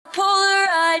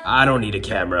I don't need a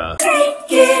camera.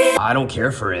 I don't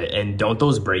care for it, and don't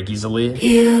those break easily?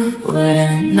 You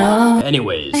wouldn't know.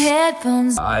 Anyways,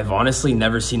 Headphones. I've honestly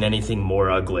never seen anything more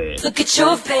ugly. Look at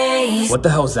your face. What the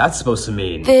hell's that supposed to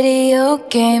mean? Video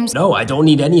games. No, I don't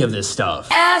need any of this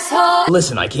stuff. Asshole.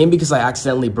 Listen, I came because I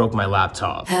accidentally broke my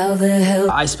laptop. How the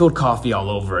hell? I spilled coffee all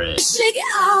over it. Shake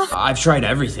it off. I've tried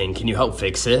everything. Can you help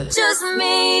fix it? Just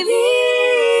maybe.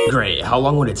 Great. How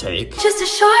long would it take? Just a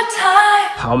short time.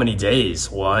 How many days?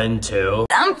 1, 2?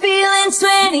 I'm feeling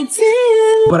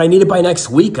 22. But I need it by next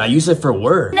week. I use it for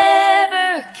work.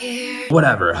 Never cared.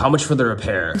 Whatever. How much for the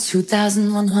repair?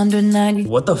 2,190.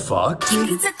 What the fuck? You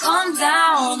need to calm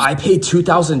down. I paid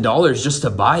 $2,000 just to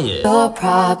buy it. Your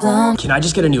problem. Can I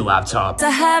just get a new laptop? To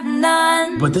have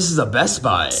none. But this is a Best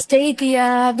Buy. State the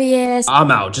obvious.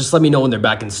 I'm out. Just let me know when they're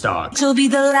back in stock. You'll be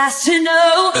the last to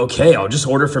know. Okay, I'll just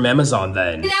order from Amazon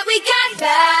then. Now we got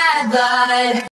bad blood.